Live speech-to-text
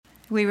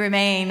We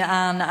remain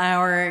on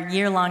our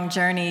year-long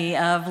journey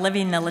of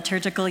living the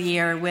liturgical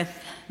year with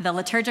the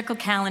liturgical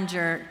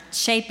calendar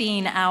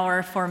shaping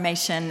our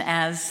formation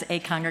as a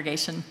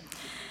congregation.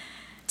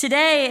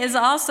 Today is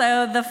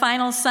also the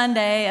final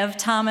Sunday of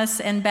Thomas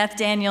and Beth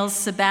Daniels'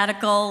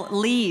 sabbatical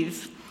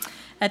leave.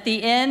 At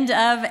the end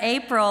of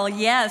April,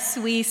 yes,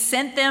 we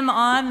sent them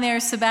on their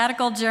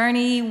sabbatical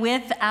journey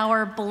with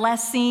our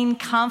blessing,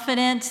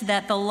 confident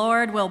that the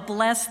Lord will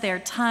bless their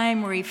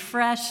time,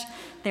 refresh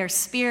their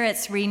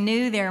spirits,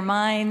 renew their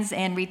minds,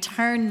 and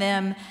return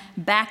them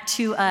back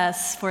to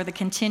us for the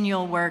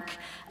continual work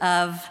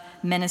of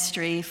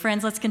ministry.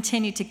 Friends, let's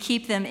continue to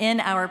keep them in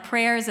our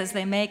prayers as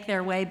they make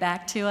their way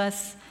back to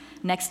us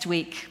next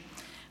week.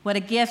 What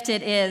a gift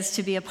it is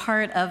to be a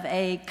part of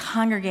a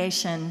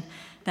congregation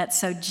that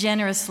so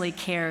generously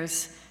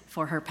cares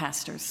for her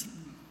pastors.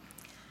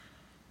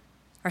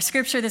 Our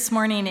scripture this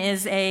morning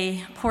is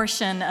a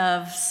portion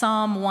of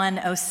Psalm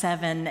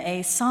 107,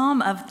 a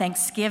psalm of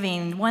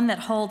thanksgiving, one that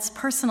holds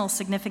personal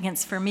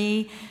significance for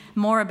me.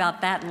 More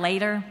about that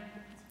later.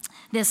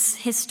 This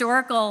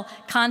historical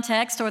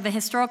context, or the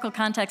historical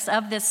context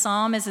of this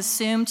psalm, is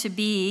assumed to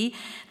be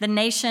the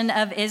nation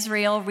of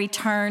Israel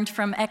returned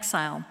from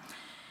exile.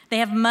 They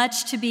have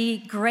much to be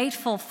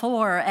grateful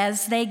for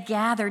as they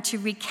gather to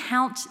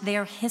recount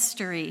their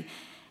history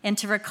and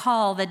to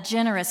recall the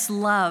generous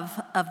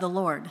love of the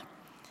Lord.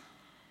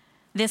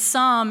 This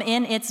psalm,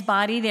 in its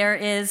body, there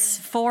is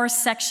 4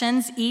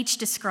 sections, each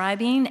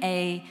describing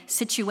a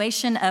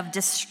situation of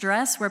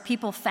distress where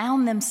people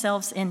found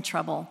themselves in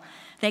trouble.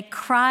 They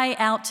cry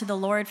out to the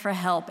Lord for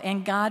help,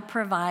 and God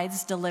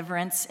provides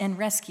deliverance and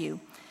rescue.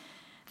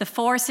 The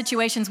 4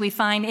 situations we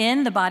find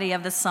in the body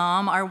of the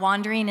psalm are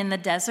wandering in the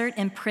desert,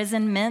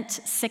 imprisonment,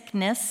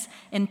 sickness,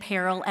 and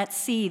peril at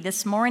sea.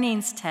 This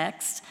morning's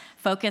text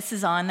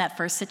focuses on that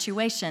first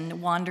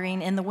situation,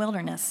 wandering in the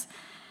wilderness.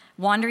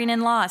 Wandering in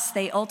loss,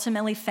 they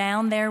ultimately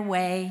found their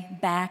way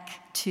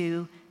back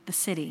to the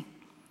city.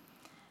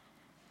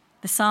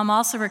 The psalm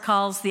also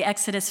recalls the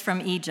exodus from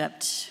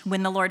Egypt,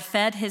 when the Lord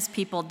fed his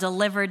people,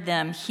 delivered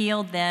them,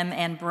 healed them,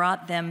 and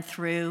brought them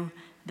through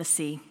the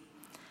sea.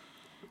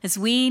 As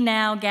we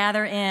now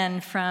gather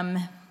in from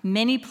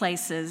many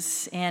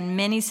places and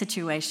many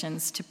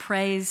situations to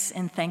praise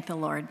and thank the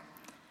Lord,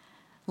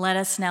 let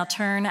us now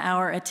turn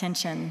our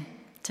attention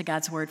to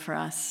God's word for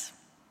us.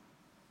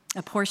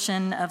 A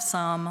portion of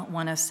Psalm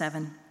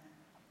 107.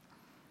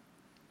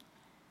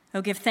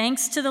 Oh, give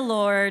thanks to the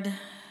Lord,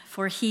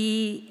 for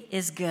he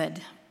is good,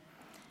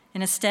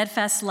 and his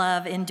steadfast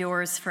love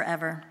endures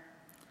forever.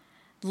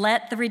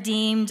 Let the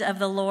redeemed of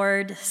the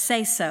Lord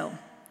say so,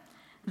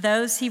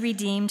 those he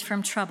redeemed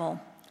from trouble,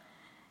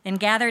 and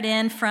gathered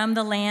in from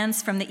the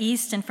lands, from the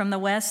east and from the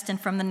west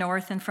and from the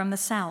north and from the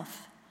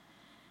south.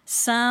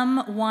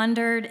 Some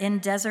wandered in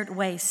desert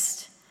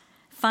waste,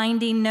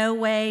 finding no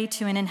way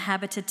to an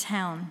inhabited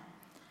town.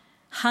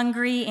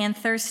 Hungry and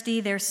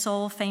thirsty, their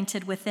soul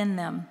fainted within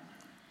them.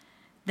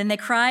 Then they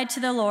cried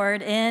to the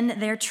Lord in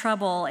their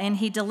trouble, and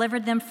he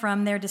delivered them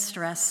from their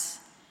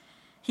distress.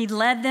 He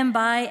led them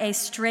by a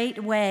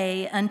straight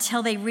way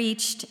until they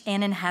reached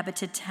an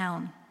inhabited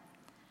town.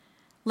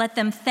 Let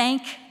them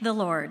thank the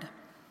Lord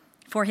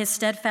for his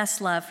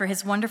steadfast love, for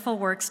his wonderful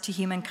works to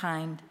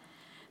humankind.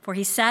 For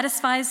he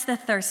satisfies the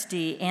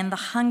thirsty, and the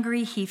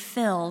hungry he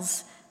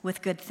fills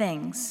with good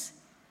things.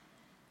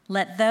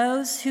 Let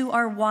those who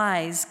are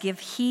wise give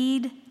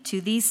heed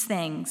to these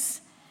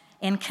things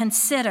and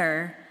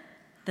consider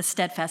the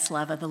steadfast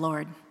love of the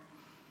Lord.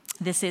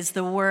 This is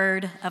the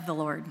word of the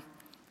Lord.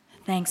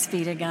 Thanks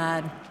be to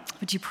God.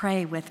 Would you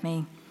pray with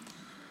me?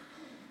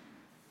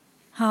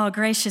 Oh,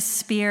 gracious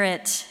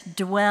Spirit,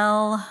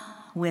 dwell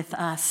with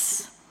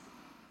us.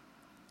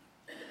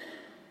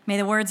 May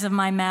the words of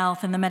my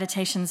mouth and the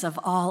meditations of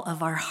all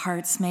of our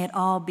hearts, may it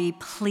all be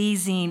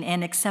pleasing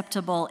and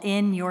acceptable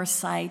in your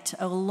sight,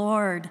 O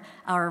Lord,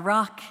 our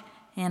rock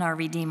and our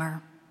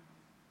Redeemer.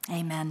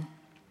 Amen.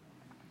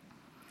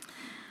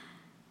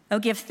 Oh,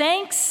 give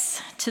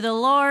thanks to the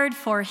Lord,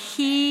 for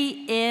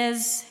he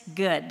is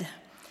good.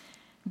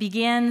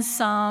 Begins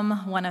Psalm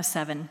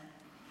 107.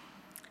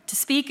 To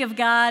speak of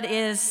God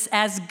is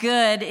as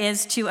good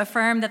is to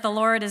affirm that the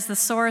Lord is the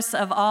source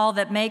of all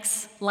that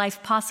makes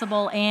life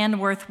possible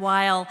and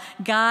worthwhile.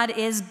 God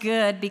is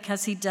good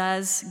because he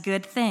does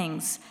good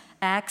things,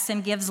 acts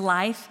and gives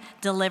life,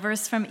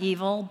 delivers from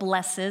evil,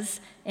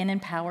 blesses, and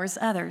empowers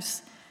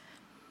others.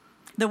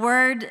 The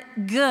word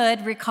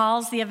good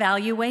recalls the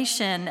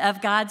evaluation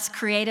of God's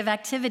creative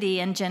activity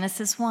in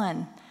Genesis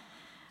 1.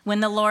 When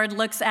the Lord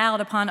looks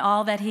out upon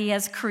all that he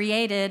has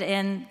created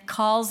and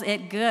calls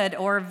it good,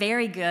 or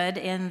very good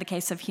in the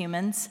case of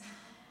humans,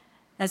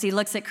 as he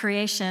looks at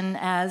creation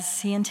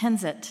as he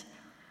intends it.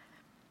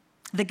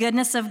 The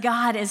goodness of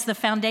God is the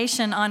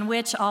foundation on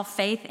which all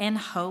faith and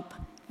hope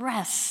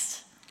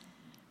rest.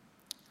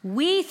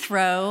 We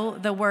throw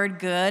the word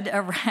good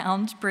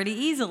around pretty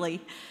easily,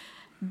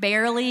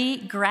 barely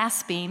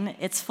grasping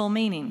its full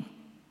meaning.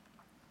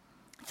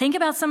 Think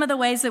about some of the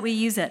ways that we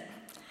use it.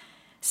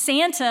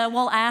 Santa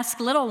will ask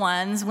little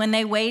ones when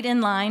they wait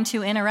in line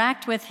to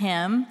interact with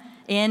him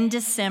in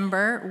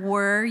December,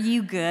 "Were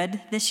you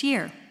good this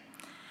year?"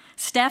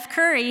 Steph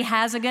Curry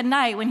has a good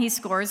night when he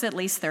scores at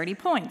least 30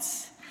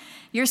 points.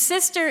 Your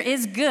sister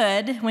is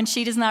good when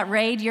she does not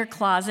raid your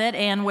closet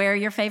and wear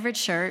your favorite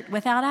shirt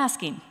without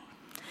asking.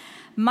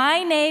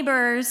 My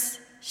neighbor's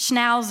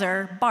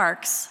schnauzer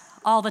barks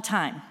all the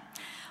time.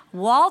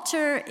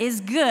 Walter is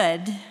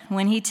good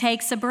when he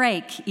takes a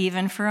break,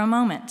 even for a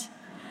moment.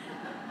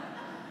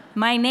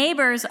 My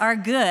neighbors are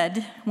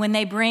good when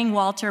they bring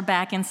Walter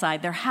back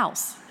inside their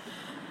house.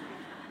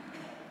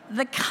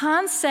 The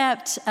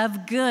concept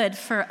of good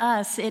for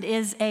us, it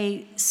is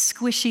a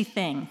squishy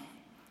thing.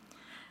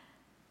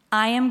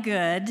 I am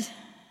good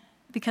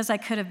because I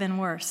could have been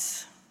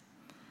worse.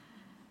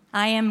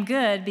 I am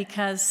good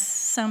because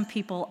some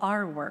people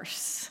are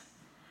worse.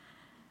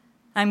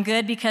 I'm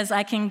good because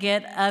I can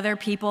get other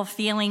people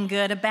feeling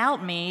good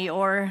about me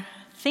or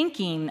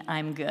thinking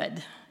I'm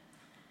good.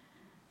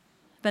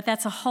 But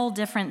that's a whole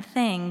different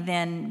thing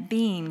than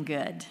being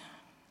good,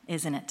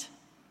 isn't it?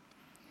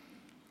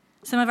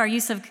 Some of our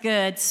use of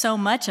good, so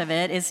much of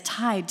it is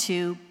tied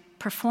to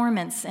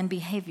performance and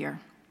behavior.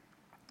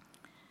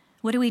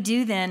 What do we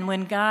do then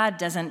when God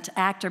doesn't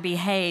act or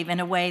behave in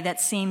a way that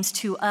seems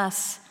to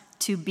us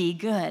to be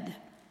good?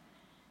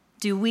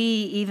 Do we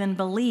even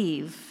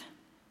believe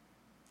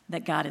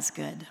that God is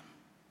good?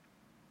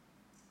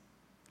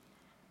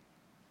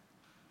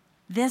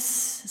 This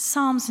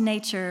Psalm's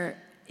nature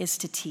is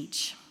to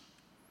teach,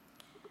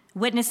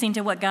 witnessing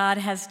to what God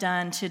has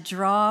done to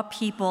draw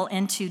people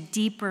into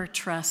deeper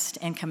trust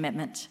and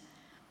commitment.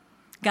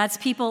 God's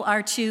people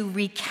are to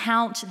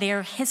recount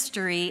their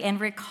history and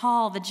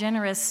recall the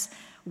generous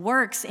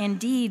works and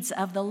deeds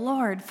of the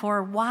Lord,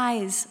 for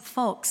wise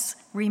folks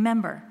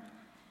remember.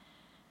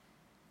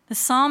 The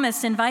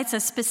psalmist invites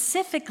us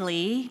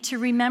specifically to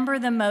remember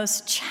the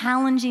most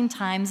challenging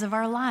times of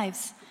our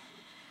lives,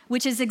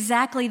 which is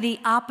exactly the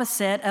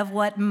opposite of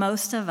what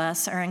most of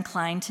us are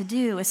inclined to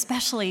do,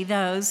 especially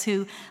those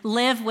who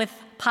live with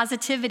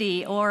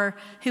positivity or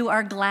who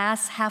are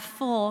glass half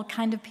full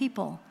kind of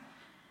people.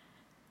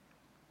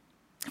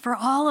 For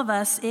all of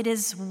us, it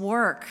is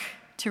work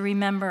to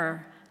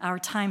remember our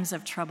times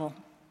of trouble.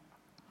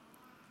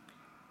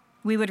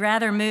 We would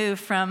rather move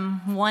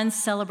from one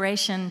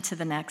celebration to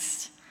the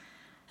next,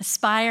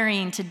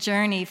 aspiring to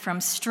journey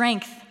from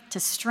strength to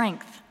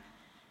strength,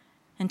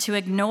 and to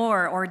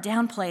ignore or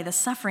downplay the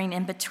suffering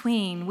in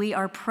between. We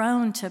are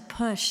prone to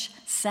push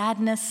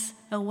sadness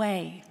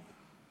away.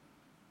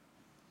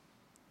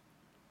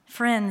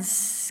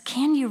 Friends,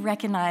 can you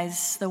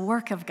recognize the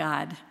work of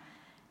God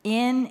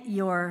in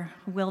your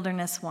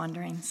wilderness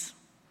wanderings?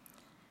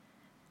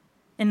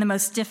 In the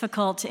most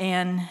difficult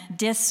and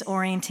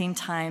disorienting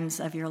times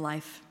of your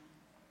life.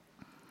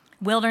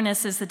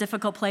 Wilderness is the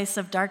difficult place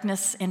of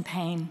darkness and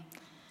pain,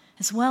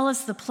 as well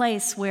as the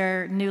place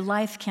where new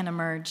life can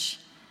emerge.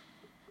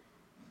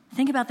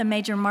 Think about the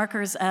major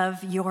markers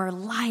of your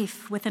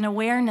life with an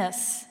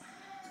awareness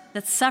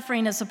that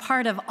suffering is a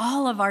part of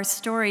all of our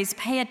stories.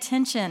 Pay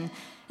attention,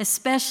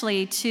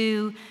 especially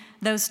to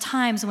those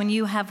times when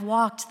you have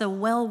walked the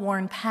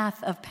well-worn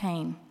path of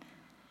pain.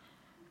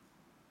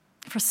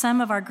 For some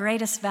of our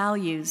greatest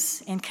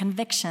values and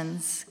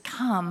convictions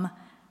come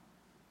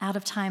out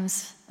of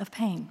times of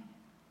pain.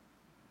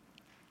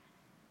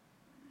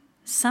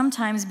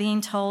 Sometimes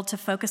being told to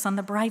focus on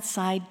the bright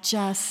side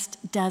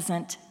just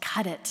doesn't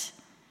cut it.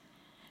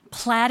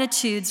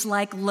 Platitudes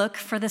like "look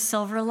for the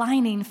silver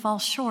lining" fall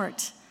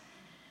short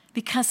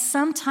because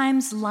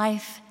sometimes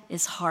life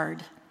is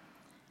hard,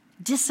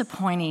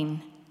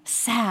 disappointing,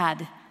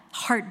 sad,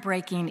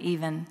 heartbreaking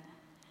even.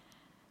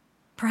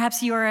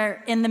 Perhaps you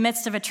are in the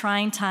midst of a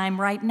trying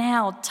time right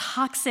now.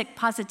 Toxic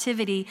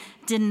positivity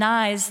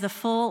denies the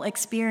full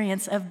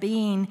experience of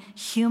being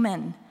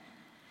human.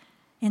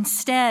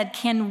 Instead,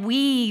 can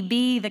we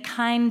be the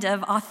kind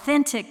of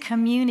authentic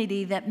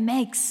community that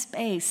makes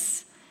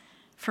space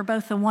for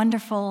both the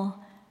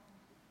wonderful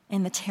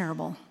and the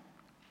terrible?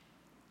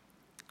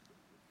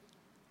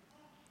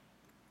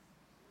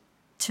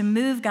 To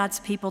move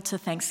God's people to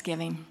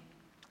thanksgiving,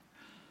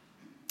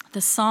 the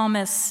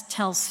psalmist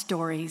tells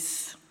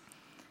stories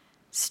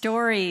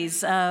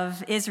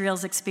of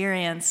Israel's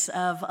experience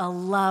of a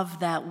love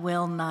that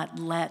will not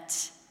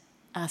let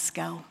us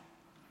go.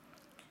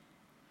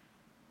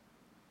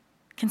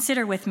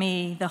 Consider with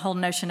me the whole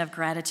notion of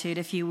gratitude,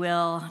 if you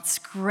will. It's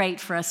great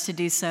for us to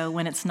do so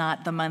when it's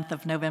not the month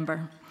of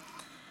November.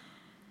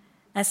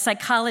 As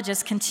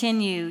psychologists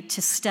continue to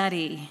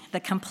study the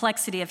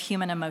complexity of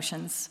human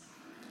emotions,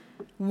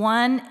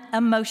 one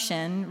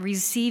emotion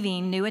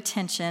receiving new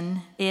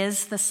attention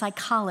is the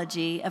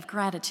psychology of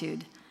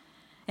gratitude,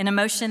 an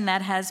emotion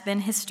that has been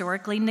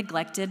historically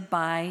neglected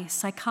by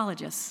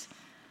psychologists.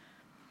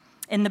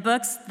 In the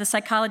books, The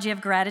Psychology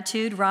of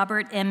Gratitude,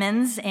 Robert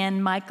Emmons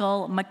and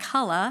Michael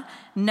McCullough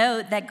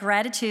note that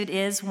gratitude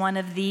is one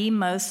of the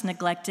most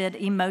neglected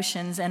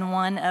emotions and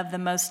one of the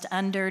most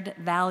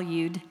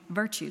undervalued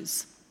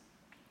virtues.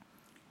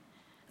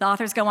 The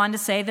authors go on to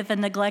say that the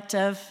neglect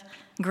of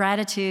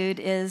gratitude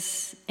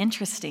is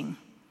interesting,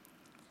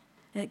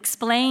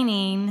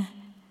 explaining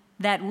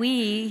that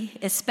we,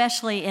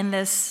 especially in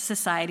this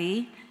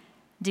society,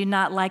 do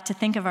not like to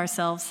think of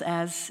ourselves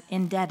as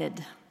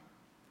indebted.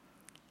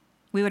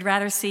 We would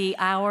rather see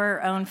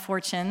our own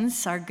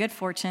fortunes, our good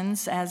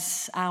fortunes,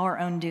 as our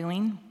own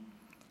doing,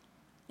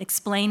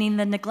 explaining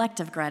the neglect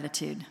of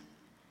gratitude.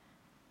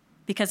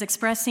 Because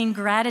expressing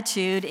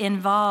gratitude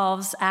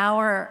involves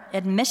our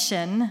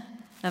admission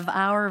of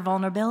our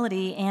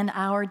vulnerability and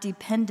our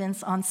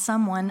dependence on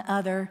someone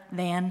other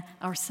than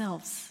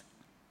ourselves.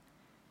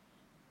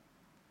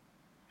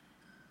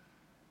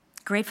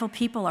 Grateful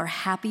people are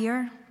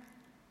happier,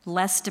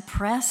 less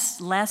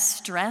depressed, less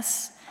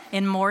stressed,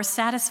 and more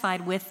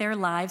satisfied with their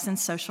lives and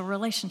social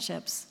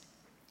relationships.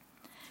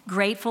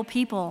 Grateful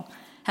people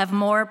have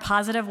more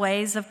positive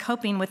ways of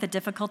coping with the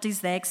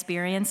difficulties they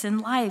experience in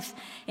life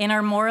and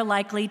are more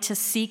likely to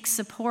seek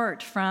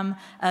support from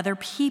other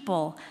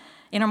people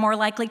and are more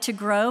likely to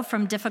grow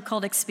from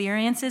difficult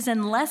experiences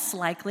and less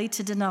likely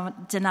to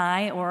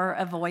deny or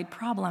avoid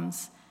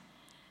problems.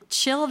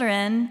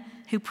 Children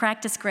who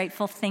practice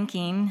grateful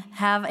thinking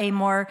have a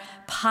more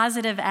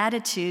positive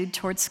attitude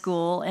toward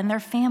school and their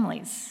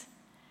families.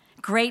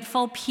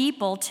 Grateful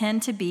people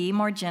tend to be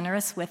more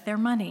generous with their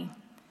money.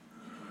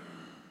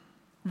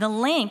 The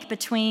link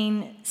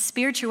between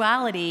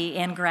spirituality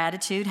and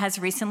gratitude has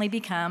recently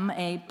become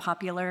a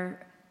popular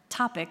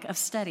topic of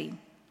study.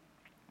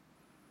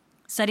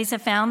 Studies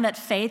have found that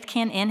faith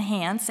can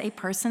enhance a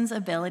person's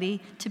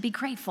ability to be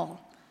grateful.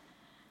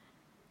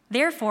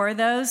 Therefore,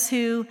 those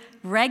who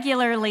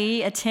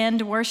regularly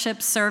attend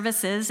worship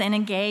services and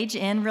engage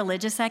in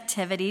religious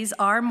activities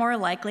are more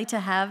likely to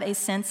have a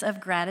sense of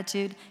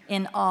gratitude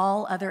in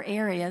all other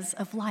areas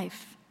of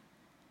life.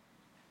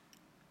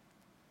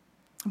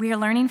 We are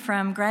learning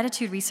from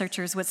gratitude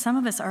researchers what some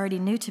of us already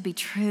knew to be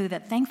true,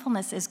 that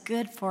thankfulness is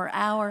good for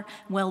our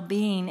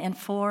well-being and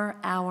for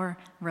our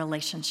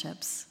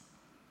relationships.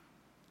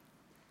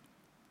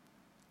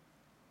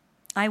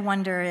 I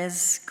wonder,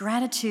 is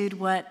gratitude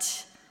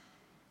what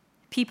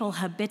people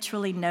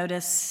habitually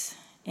notice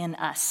in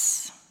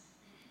us?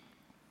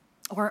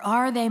 Or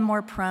are they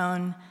more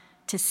prone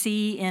to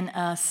see in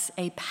us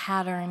a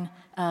pattern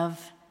of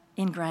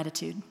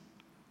ingratitude?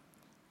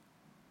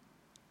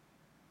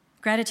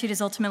 Gratitude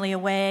is ultimately a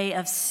way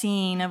of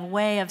seeing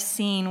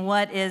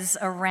what is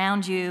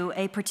around you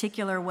a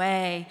particular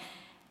way,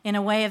 in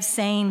a way of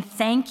saying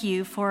thank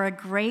you for a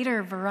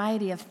greater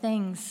variety of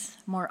things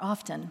more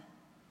often.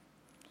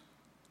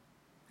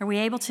 Are we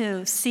able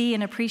to see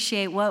and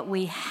appreciate what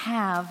we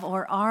have,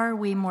 or are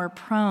we more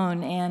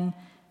prone and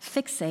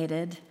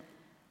fixated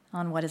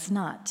on what is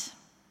not?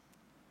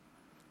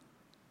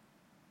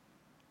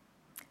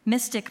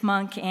 Mystic,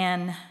 monk,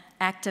 and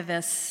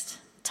activist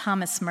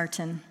Thomas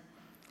Merton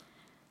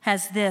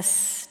has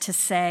this to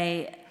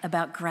say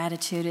about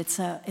gratitude. It's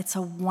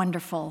a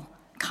wonderful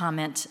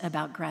comment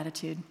about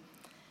gratitude.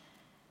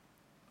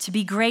 To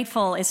be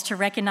grateful is to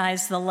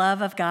recognize the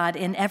love of God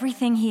in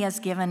everything He has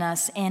given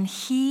us, and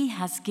He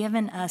has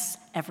given us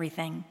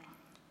everything.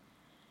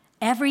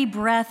 Every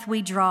breath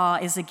we draw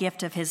is a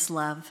gift of His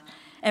love.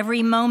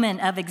 Every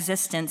moment of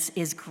existence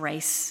is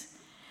grace,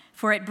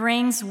 for it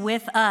brings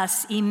with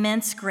us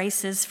immense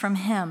graces from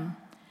Him.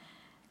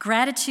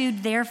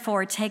 Gratitude,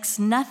 therefore, takes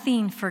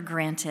nothing for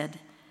granted,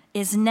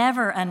 is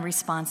never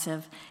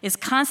unresponsive, is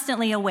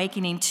constantly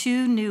awakening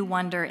to new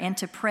wonder and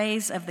to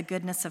praise of the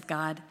goodness of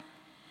God.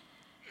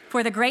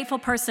 For the grateful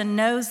person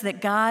knows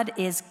that God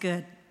is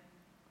good,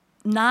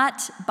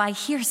 not by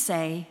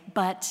hearsay,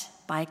 but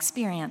by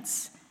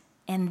experience.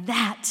 And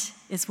that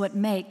is what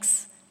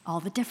makes all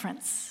the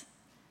difference.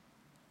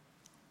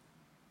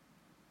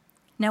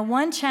 Now,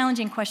 one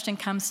challenging question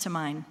comes to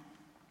mind,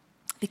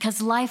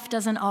 because life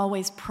doesn't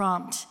always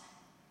prompt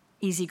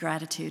easy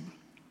gratitude.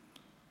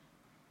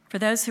 For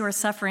those who are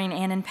suffering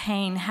and in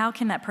pain, how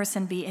can that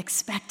person be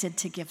expected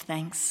to give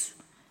thanks?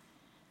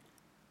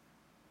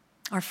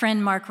 Our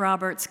friend Mark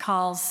Roberts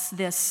calls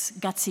this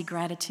gutsy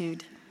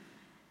gratitude,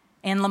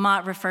 and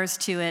Lamott refers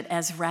to it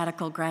as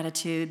radical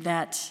gratitude,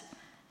 that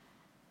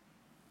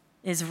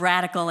is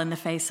radical in the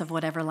face of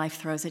whatever life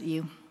throws at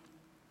you.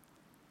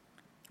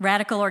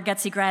 Radical or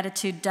gutsy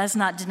gratitude does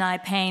not deny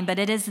pain, but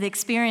it is the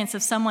experience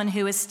of someone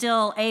who is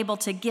still able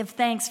to give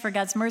thanks for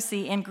God's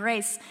mercy and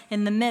grace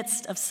in the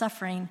midst of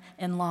suffering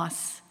and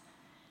loss.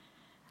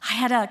 I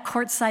had a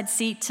courtside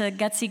seat to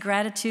gutsy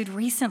gratitude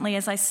recently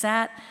as I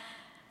sat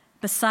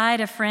beside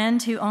a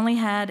friend who only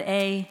had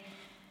a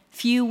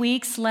few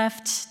weeks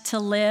left to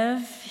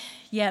live,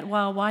 yet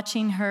while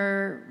watching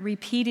her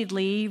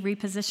repeatedly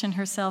reposition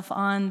herself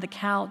on the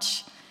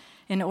couch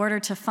in order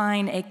to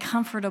find a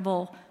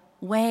comfortable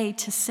way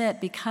to sit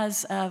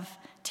because of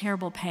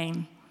terrible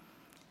pain,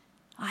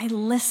 I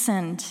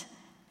listened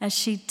as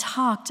she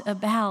talked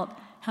about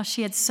how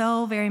she had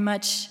so very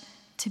much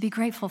to be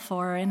grateful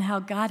for and how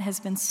God has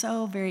been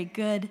so very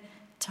good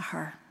to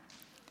her.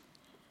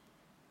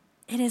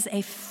 It is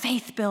a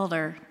faith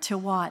builder to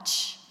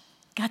watch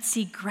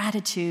gutsy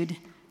gratitude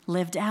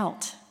lived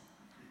out.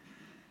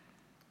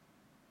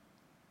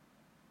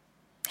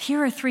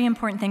 Here are 3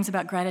 important things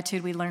about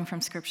gratitude we learn from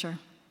Scripture.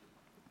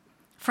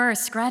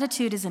 First,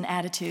 gratitude is an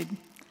attitude.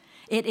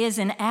 It is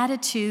an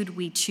attitude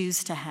we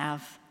choose to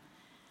have.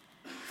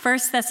 1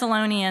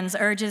 Thessalonians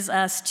urges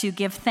us to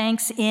give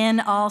thanks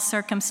in all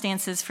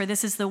circumstances, for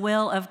this is the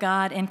will of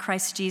God in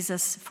Christ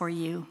Jesus for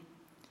you.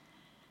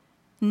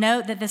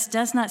 Note that this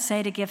does not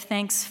say to give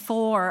thanks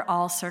for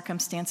all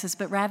circumstances,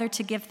 but rather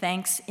to give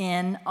thanks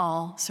in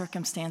all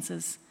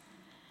circumstances.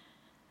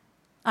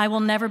 I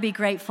will never be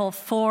grateful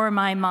for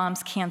my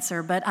mom's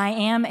cancer, but I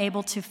am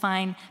able to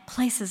find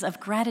places of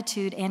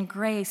gratitude and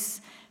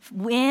grace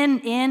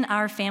in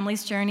our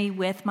family's journey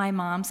with my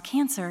mom's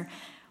cancer.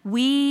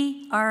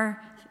 We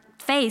are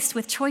faced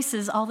with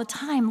choices all the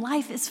time.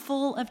 Life is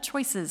full of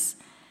choices.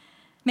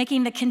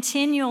 Making the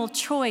continual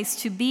choice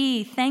to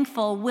be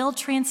thankful will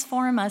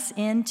transform us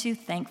into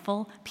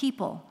thankful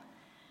people.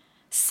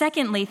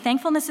 Secondly,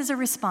 thankfulness is a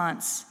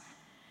response.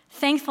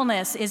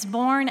 Thankfulness is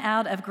born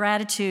out of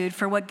gratitude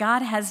for what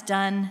God has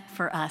done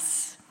for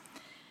us.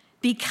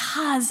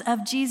 Because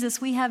of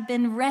Jesus, we have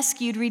been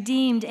rescued,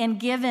 redeemed,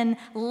 and given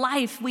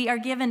life. We are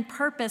given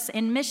purpose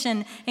and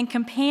mission and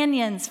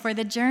companions for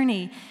the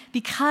journey.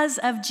 Because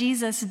of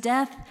Jesus,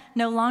 death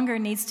no longer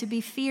needs to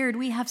be feared.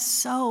 We have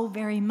so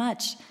very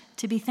much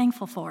to be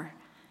thankful for.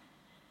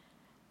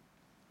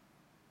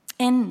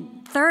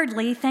 And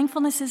thirdly,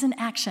 thankfulness is an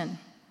action.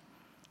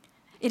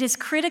 It is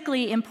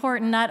critically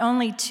important not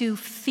only to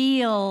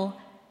feel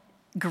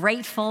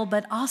grateful,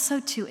 but also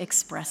to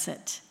express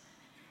it.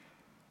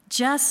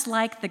 Just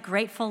like the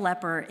grateful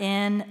leper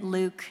in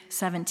Luke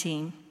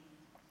 17,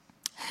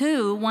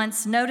 who,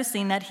 once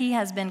noticing that he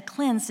has been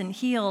cleansed and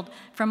healed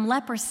from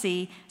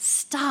leprosy,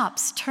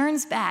 stops,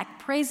 turns back,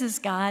 praises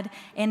God,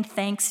 and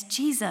thanks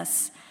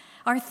Jesus.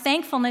 Our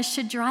thankfulness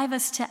should drive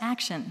us to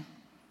action.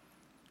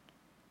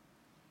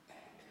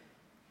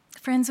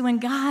 Friends, when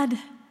God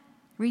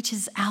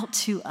reaches out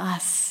to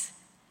us,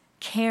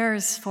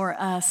 cares for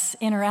us,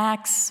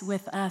 interacts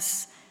with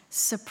us,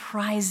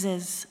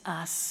 surprises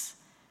us,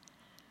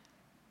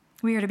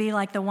 we are to be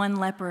like the one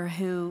leper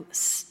who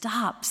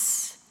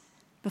stops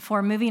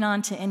before moving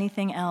on to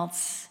anything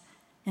else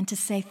and to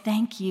say,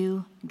 "Thank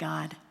you,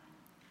 God."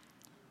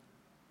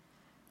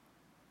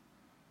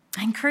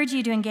 I encourage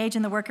you to engage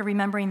in the work of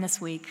remembering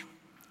this week.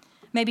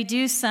 Maybe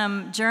do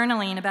some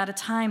journaling about a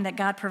time that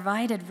God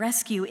provided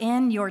rescue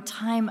in your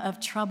time of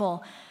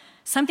trouble,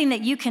 something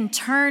that you can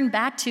turn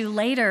back to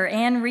later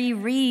and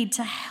reread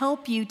to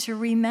help you to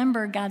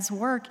remember God's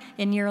work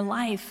in your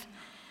life.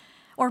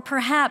 Or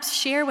perhaps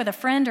share with a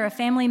friend or a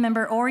family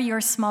member or your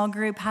small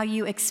group how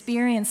you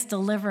experienced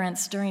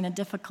deliverance during a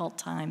difficult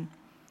time.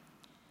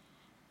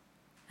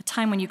 A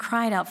time when you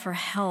cried out for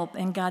help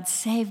and God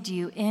saved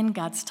you in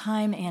God's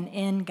time and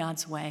in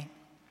God's way.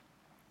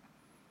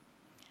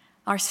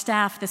 Our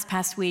staff this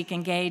past week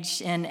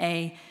engaged in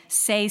a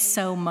say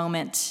so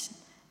moment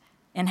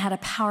and had a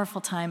powerful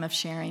time of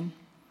sharing,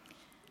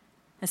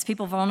 as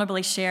people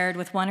vulnerably shared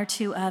with one or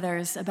two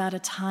others about a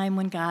time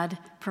when God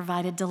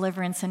provided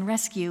deliverance and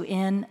rescue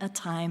in a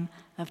time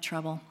of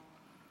trouble.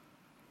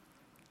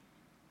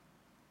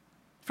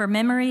 For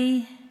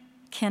memory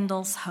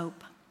kindles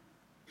hope.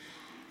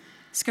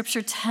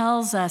 Scripture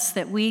tells us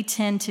that we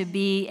tend to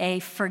be a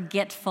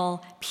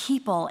forgetful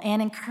people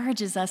and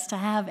encourages us to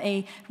have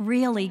a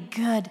really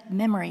good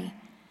memory.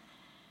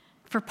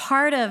 For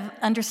part of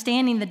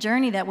understanding the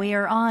journey that we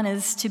are on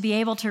is to be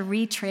able to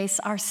retrace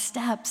our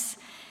steps.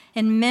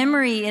 And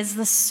memory is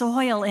the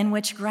soil in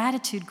which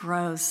gratitude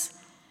grows.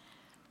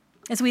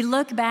 As we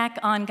look back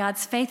on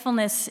God's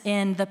faithfulness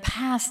in the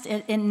past,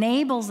 it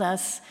enables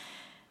us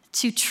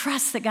to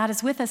trust that God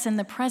is with us in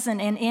the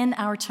present and in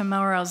our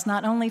tomorrows,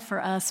 not only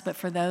for us, but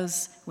for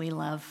those we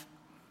love.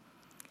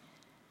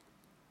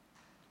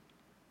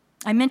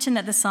 I mentioned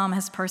that the psalm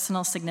has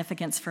personal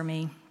significance for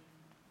me.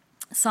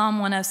 Psalm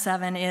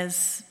 107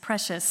 is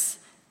precious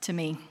to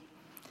me,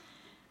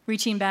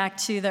 reaching back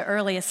to the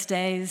earliest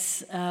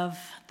days of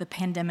the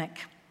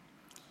pandemic.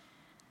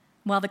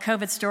 While the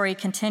COVID story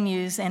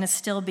continues and is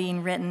still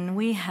being written,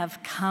 we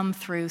have come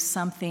through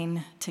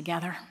something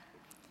together.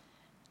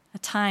 A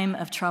time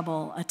of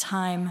trouble, a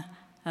time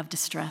of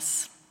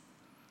distress.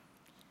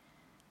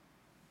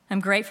 I'm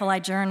grateful I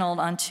journaled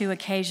on 2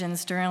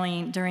 occasions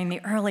during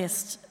the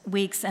earliest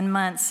weeks and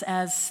months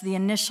as the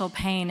initial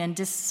pain and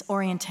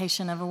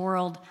disorientation of a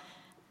world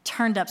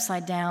turned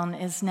upside down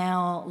is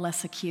now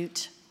less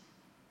acute.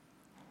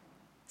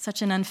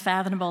 Such an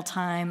unfathomable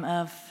time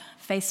of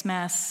face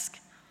mask,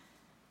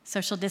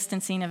 social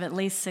distancing of at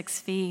least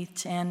 6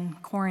 feet,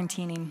 and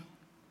quarantining.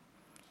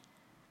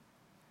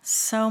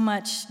 So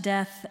much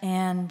death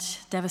and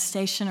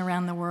devastation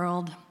around the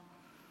world.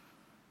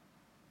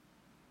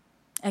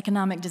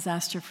 Economic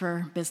disaster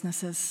for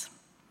businesses,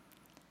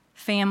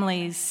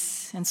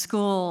 families and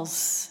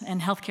schools and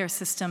healthcare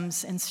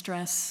systems in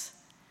stress.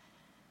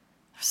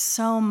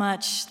 So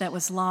much that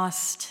was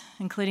lost,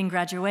 including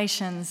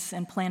graduations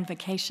and planned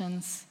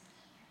vacations.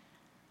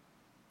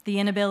 The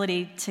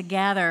inability to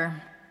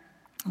gather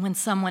when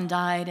someone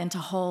died and to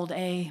hold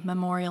a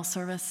memorial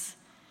service.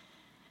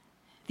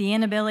 the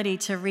inability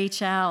to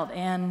reach out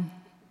and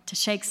to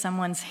shake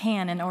someone's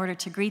hand in order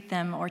to greet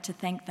them or to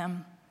thank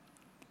them,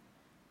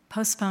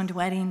 postponed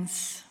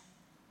weddings,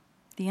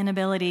 the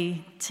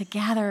inability to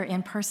gather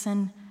in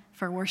person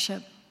for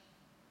worship.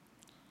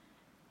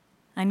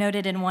 I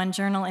noted in one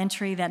journal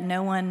entry that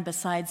no one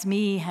besides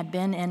me had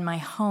been in my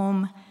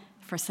home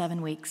for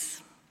 7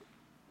 weeks.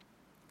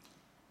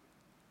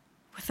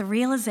 With the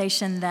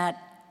realization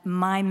that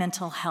my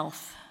mental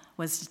health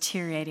was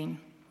deteriorating,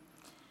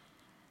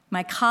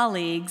 my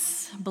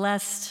colleagues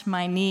blessed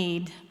my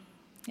need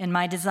and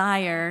my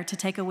desire to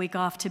take a week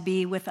off to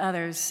be with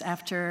others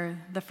after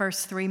the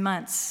first 3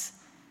 months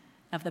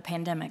of the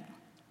pandemic.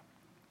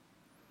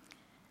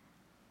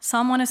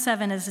 Psalm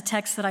 107 is a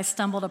text that I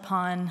stumbled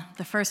upon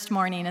the first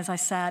morning as I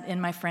sat in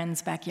my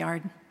friend's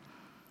backyard.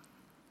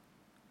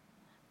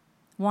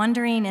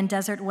 Wandering in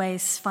desert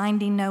wastes,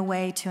 finding no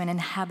way to an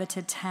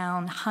inhabited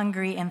town,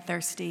 hungry and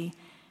thirsty,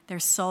 their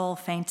soul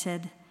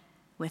fainted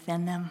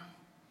within them.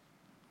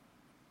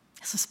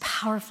 This was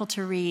powerful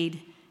to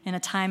read in a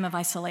time of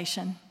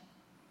isolation,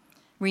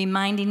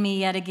 reminding me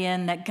yet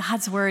again that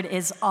God's word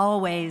is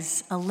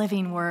always a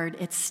living word.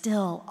 It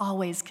still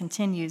always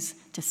continues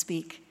to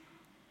speak.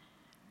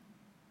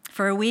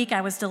 For a week,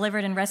 I was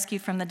delivered and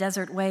rescued from the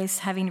desert wastes,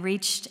 having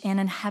reached an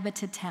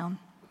inhabited town,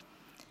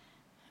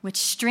 which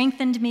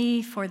strengthened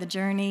me for the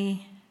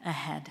journey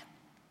ahead.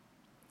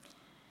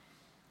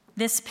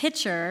 This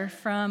picture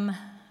from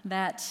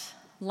that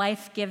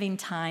life-giving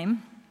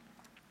time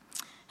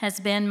has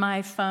been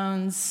my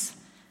phone's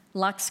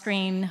lock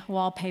screen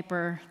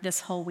wallpaper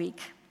this whole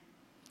week,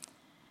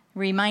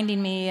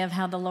 reminding me of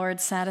how the Lord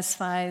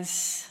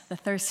satisfies the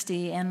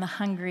thirsty and the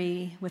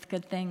hungry with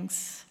good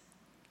things.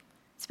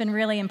 It's been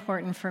really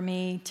important for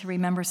me to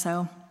remember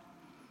so.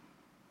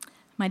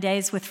 My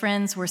days with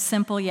friends were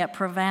simple yet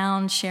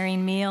profound,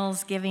 sharing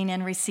meals, giving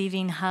and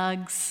receiving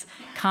hugs,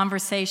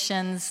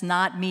 conversations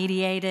not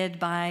mediated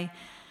by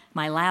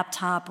my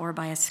laptop or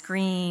by a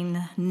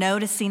screen,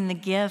 noticing the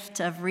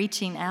gift of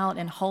reaching out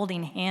and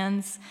holding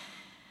hands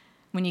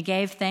when you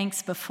gave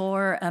thanks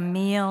before a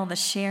meal, the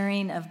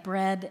sharing of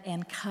bread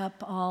and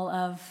cup, all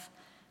of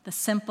the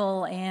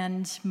simple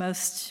and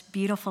most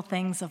beautiful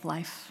things of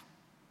life.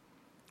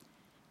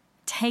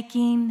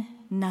 Taking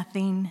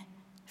nothing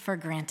for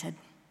granted.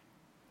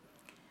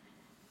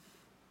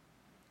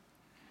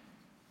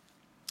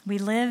 We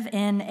live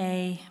in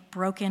a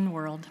broken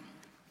world,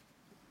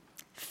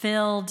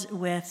 filled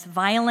with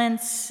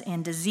violence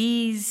and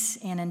disease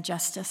and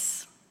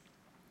injustice,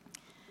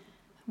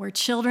 where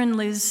children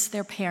lose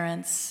their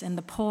parents and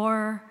the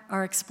poor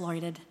are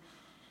exploited,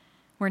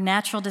 where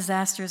natural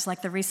disasters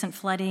like the recent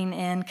flooding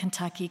in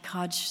Kentucky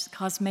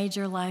cause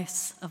major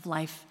loss of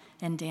life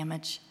and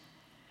damage.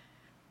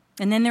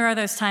 And then there are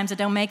those times that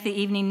don't make the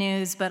evening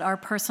news, but our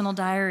personal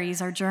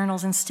diaries, our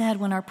journals, instead,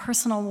 when our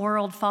personal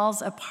world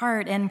falls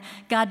apart and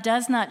God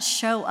does not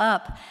show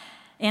up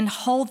and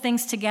hold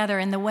things together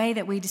in the way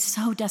that we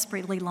so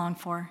desperately long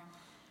for.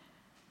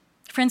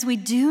 Friends, we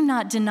do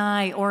not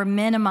deny or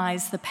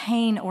minimize the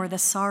pain or the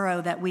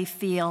sorrow that we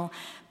feel,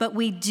 but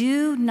we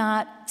do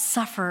not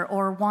suffer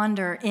or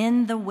wander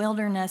in the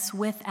wilderness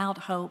without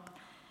hope.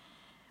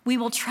 We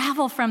will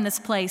travel from this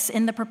place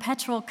in the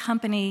perpetual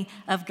company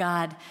of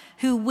God,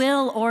 who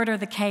will order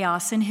the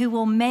chaos and who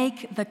will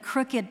make the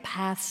crooked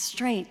path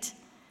straight.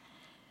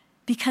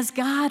 Because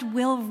God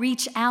will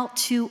reach out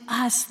to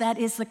us. That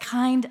is the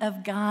kind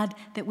of God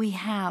that we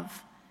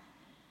have.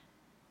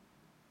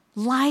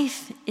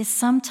 Life is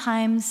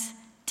sometimes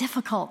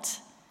difficult.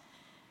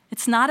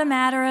 It's not a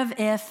matter of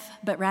if,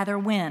 but rather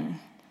when.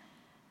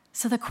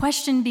 So the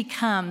question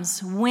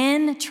becomes,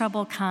 when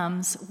trouble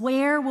comes,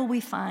 where will we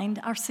find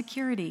our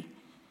security?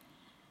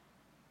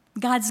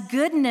 God's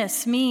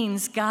goodness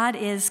means God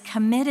is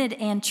committed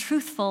and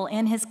truthful,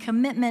 and his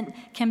commitment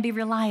can be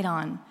relied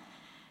on.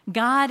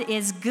 God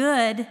is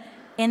good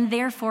and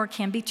therefore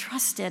can be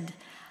trusted.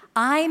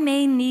 I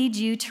may need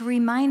you to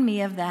remind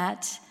me of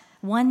that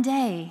one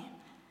day.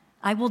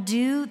 I will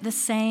do the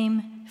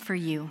same for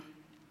you.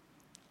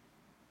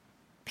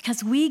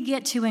 Because we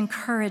get to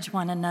encourage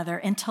one another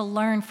and to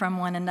learn from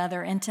one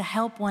another and to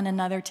help one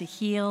another to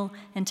heal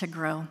and to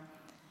grow.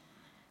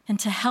 And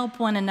to help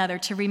one another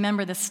to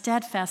remember the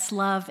steadfast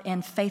love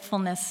and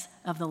faithfulness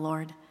of the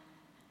Lord.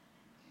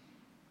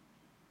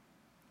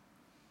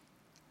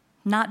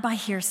 Not by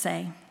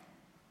hearsay,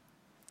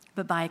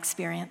 but by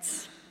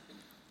experience.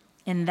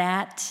 And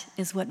that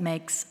is what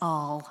makes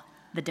all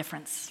the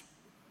difference.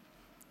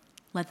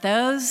 Let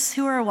those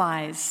who are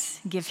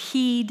wise give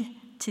heed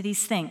to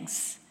these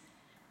things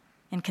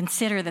and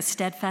consider the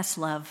steadfast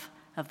love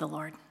of the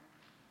Lord.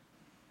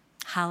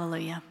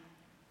 Hallelujah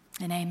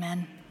and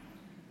amen.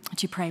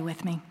 Would you pray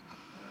with me?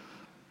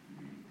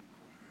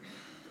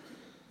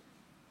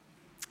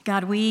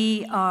 God,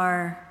 we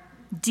are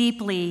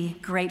deeply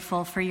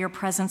grateful for your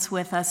presence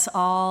with us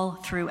all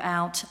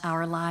throughout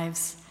our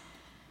lives.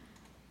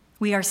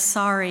 We are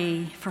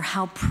sorry for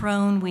how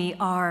prone we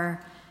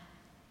are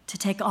to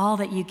take all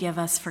that you give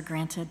us for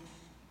granted.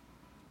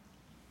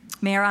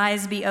 May our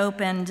eyes be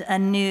opened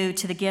anew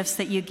to the gifts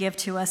that you give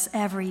to us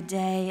every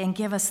day, and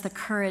give us the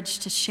courage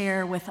to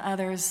share with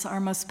others our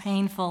most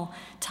painful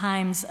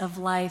times of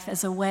life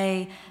as a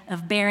way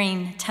of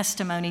bearing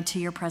testimony to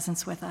your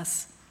presence with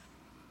us.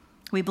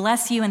 We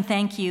bless you and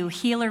thank you,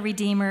 healer,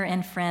 redeemer,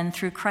 and friend.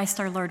 Through Christ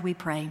our Lord we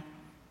pray.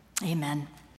 Amen.